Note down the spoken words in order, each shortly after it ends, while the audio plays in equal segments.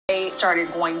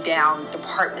started going down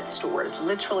department stores,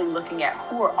 literally looking at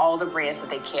who are all the brands that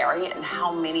they carry and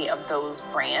how many of those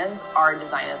brands are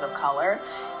designers of color,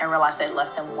 and realized that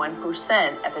less than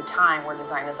 1% at the time were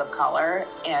designers of color.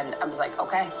 And I was like,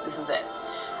 okay, this is it.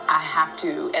 I have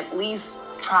to at least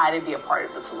try to be a part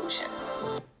of the solution.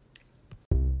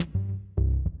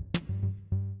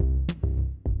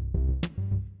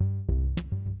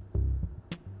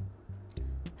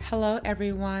 Hello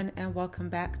everyone, and welcome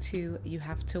back to You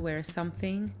Have to Wear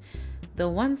Something. The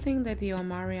one thing that the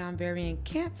Omarion variant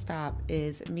can't stop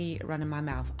is me running my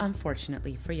mouth,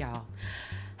 unfortunately for y'all.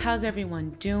 How's everyone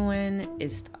doing?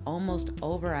 It's almost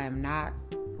over. I am not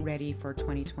ready for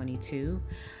 2022.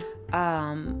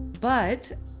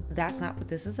 But that's not what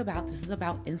this is about. This is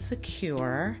about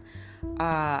Insecure.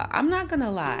 I'm not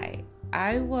gonna lie.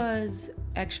 I was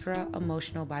extra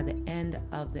emotional by the end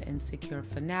of the Insecure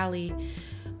finale,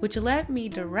 which led me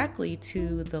directly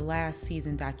to the last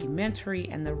season documentary.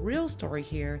 And the real story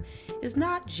here is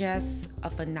not just a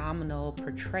phenomenal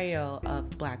portrayal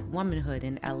of Black womanhood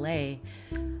in LA,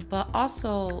 but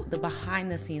also the behind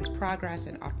the scenes progress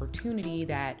and opportunity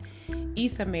that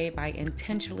Issa made by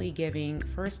intentionally giving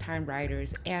first time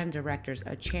writers and directors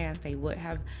a chance they would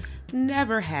have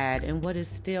never had in what is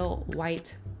still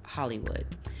white Hollywood.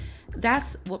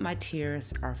 That's what my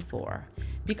tears are for,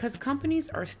 because companies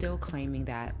are still claiming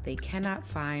that they cannot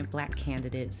find Black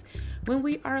candidates when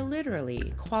we are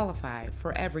literally qualified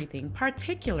for everything,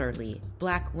 particularly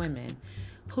Black women,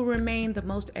 who remain the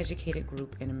most educated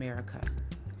group in America.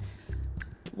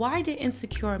 Why did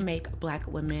Insecure make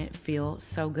Black women feel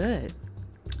so good?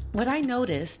 What I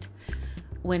noticed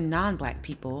when non-Black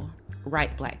people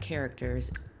write Black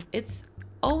characters, it's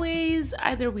always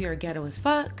either we are ghetto as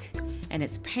fuck and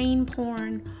it's pain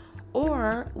porn,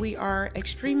 or we are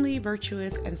extremely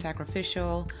virtuous and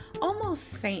sacrificial, almost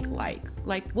saint-like,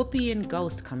 like Whoopi in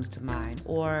Ghost comes to mind,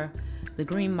 or The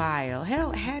Green Mile.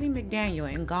 Hell, Hattie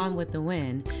McDaniel in Gone with the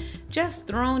Wind, just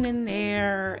thrown in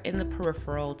there in the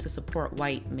peripheral to support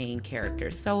white main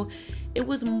characters. So it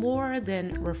was more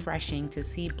than refreshing to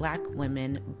see Black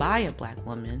women by a Black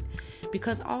woman,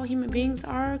 because all human beings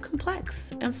are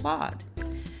complex and flawed.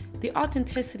 The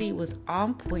authenticity was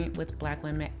on point with Black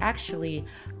women actually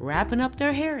wrapping up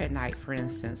their hair at night, for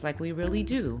instance, like we really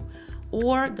do,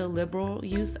 or the liberal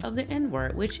use of the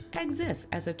N-word, which exists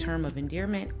as a term of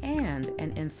endearment and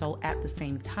an insult at the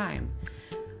same time.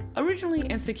 Originally,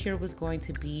 Insecure was going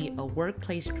to be a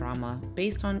workplace drama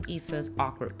based on Issa's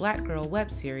Awkward Black Girl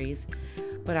web series,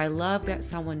 but I love that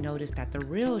someone noticed that the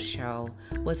real show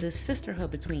was a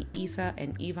sisterhood between Issa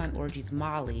and Yvonne Orji's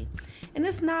Molly. And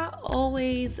it's not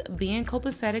always being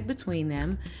copacetic between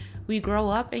them. We grow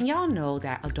up, and y'all know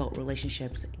that adult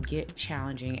relationships get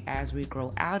challenging as we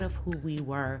grow out of who we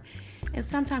were. And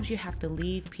sometimes you have to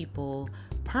leave people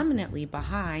permanently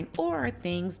behind, or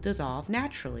things dissolve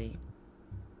naturally.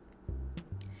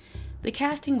 The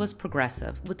casting was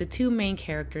progressive, with the two main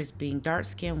characters being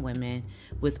dark-skinned women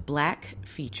with Black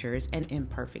features and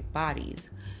imperfect bodies.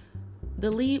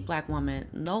 The lead Black woman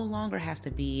no longer has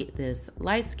to be this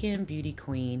light-skinned beauty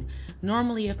queen,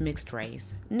 normally of mixed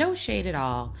race. No shade at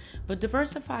all, but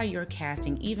diversify your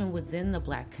casting even within the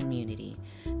Black community.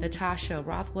 Natasha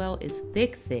Rothwell is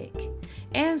thick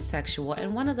and sexual,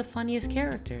 and one of the funniest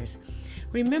characters.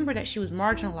 Remember that she was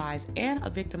marginalized and a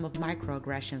victim of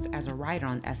microaggressions as a writer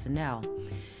on SNL.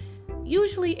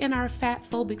 Usually in our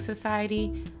fat-phobic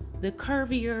society, the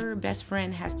curvier best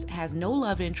friend has no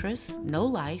love interest, no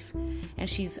life, and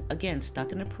she's, again,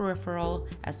 stuck in the peripheral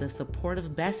as the supportive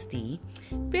bestie,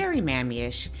 very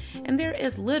mammy-ish, and there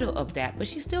is little of that, but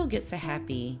she still gets a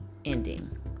happy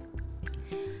ending.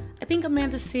 I think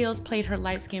Amanda Seales played her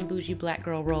light-skinned bougie Black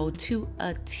girl role to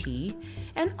a T,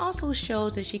 and also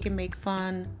shows that she can make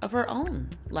fun of her own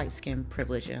light-skinned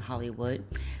privilege in Hollywood.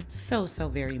 So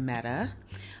very meta.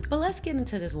 But let's get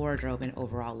into this wardrobe and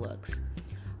overall looks.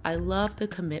 I love the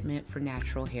commitment for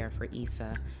natural hair for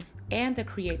Issa, and the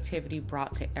creativity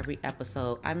brought to every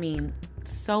episode. I mean,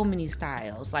 so many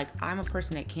styles. Like, I'm a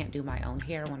person that can't do my own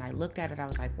hair. When I looked at it, I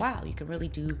was like, wow, you can really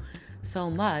do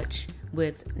so much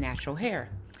with natural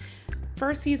hair.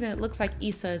 First season, it looks like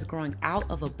Issa is growing out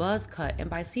of a buzz cut, and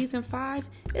by season 5,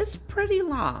 it's pretty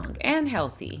long and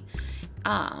healthy.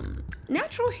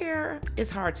 Natural hair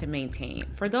is hard to maintain.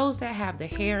 For those that have the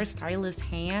hairstylist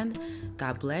hand,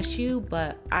 God bless you,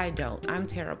 but I don't. I'm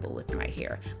terrible with my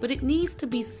hair. But it needs to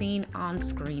be seen on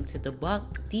screen to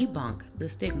debunk the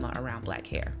stigma around Black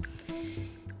hair.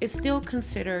 It's still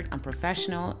considered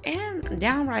unprofessional and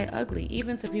downright ugly,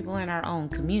 even to people in our own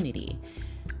community.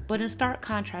 But in stark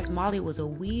contrast, Molly was a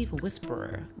weave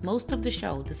whisperer most of the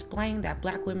show, displaying that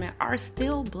Black women are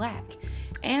still Black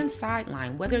and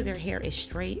sidelined, whether their hair is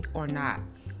straight or not.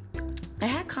 I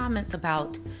had comments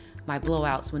about my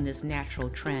blowouts when this natural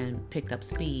trend picked up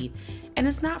speed, and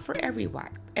it's not for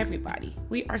everybody.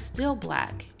 We are still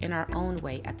Black in our own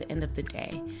way at the end of the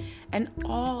day, and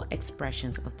all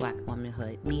expressions of Black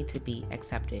womanhood need to be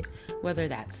accepted, whether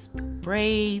that's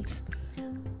braids,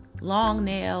 long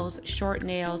nails, short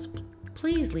nails.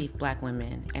 Please leave Black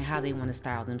women and how they want to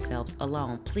style themselves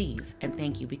alone, please, and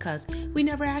thank you, because we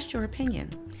never asked your opinion.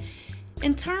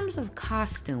 In terms of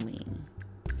costuming,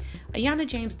 Ayana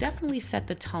James definitely set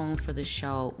the tone for the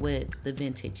show with the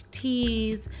vintage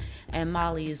tees and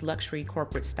Molly's luxury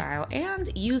corporate style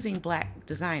and using Black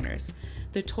designers.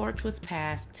 The torch was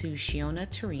passed to Shiona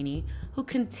Turini, who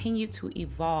continued to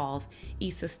evolve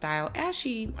Issa's style as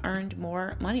she earned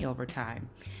more money over time.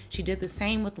 She did the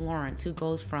same with Lawrence, who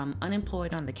goes from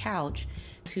unemployed on the couch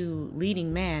to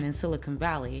leading man in Silicon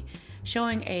Valley,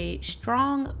 showing a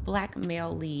strong Black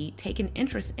male lead taking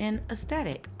interest in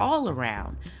aesthetic all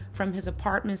around, from his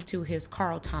apartments to his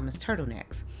Carl Thomas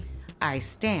turtlenecks. I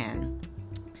stan.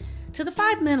 To the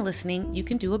 5 men listening, you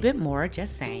can do a bit more,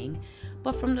 just saying.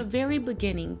 But from the very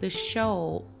beginning, the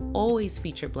show always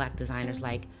featured Black designers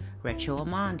like Rachel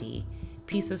Amandi,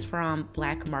 pieces from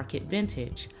Black Market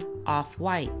Vintage,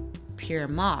 Off-White, Pierre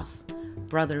Moss,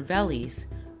 Brother Vellies,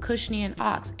 Cushnie &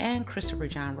 Ox, and Christopher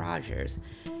John Rogers.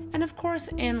 And of course,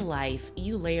 in life,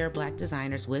 you layer Black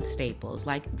designers with staples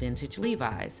like vintage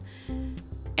Levi's.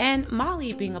 And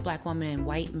Molly, being a Black woman in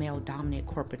white male-dominant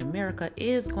corporate America,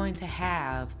 is going to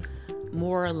have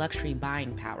more luxury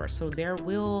buying power. So there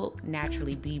will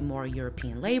naturally be more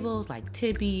European labels like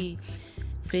Tibby,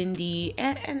 Fendi,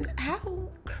 and how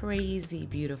crazy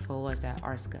beautiful was that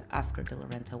Oscar de la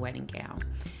Renta wedding gown?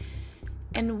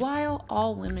 And while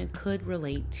all women could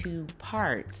relate to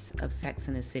parts of Sex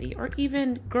and the City, or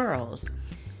even Girls,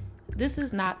 this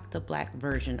is not the Black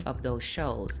version of those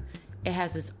shows. It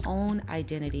has its own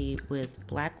identity with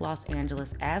Black Los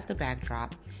Angeles as the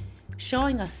backdrop,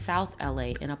 showing us South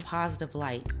LA in a positive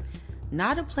light.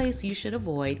 Not a place you should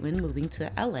avoid when moving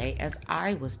to LA, as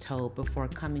I was told before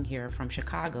coming here from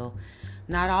Chicago.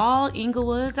 Not all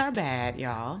Inglewoods are bad,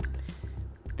 y'all.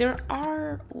 There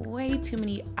are way too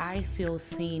many I feel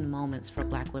seen moments for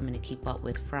Black women to keep up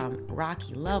with, from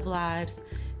rocky love lives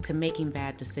to making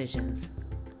bad decisions.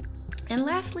 And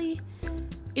lastly,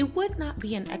 it would not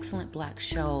be an excellent Black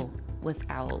show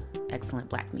without excellent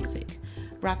Black music.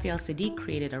 Raphael Saadiq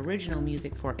created original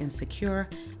music for Insecure,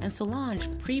 and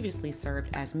Solange previously served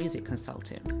as music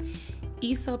consultant.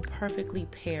 Issa perfectly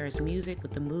pairs music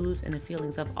with the moods and the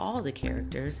feelings of all the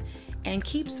characters and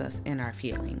keeps us in our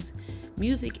feelings.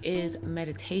 Music is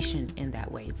meditation in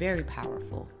that way, very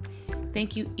powerful.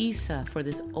 Thank you, Issa, for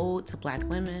this ode to Black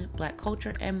women, Black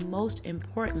culture, and most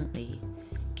importantly,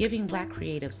 giving Black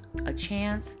creatives a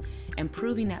chance and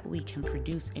proving that we can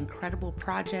produce incredible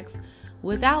projects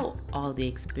without all the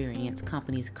experience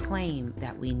companies claim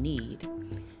that we need.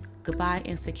 Goodbye,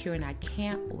 Insecure, and I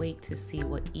can't wait to see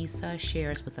what Issa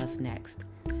shares with us next.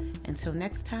 Until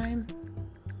next time,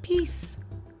 peace.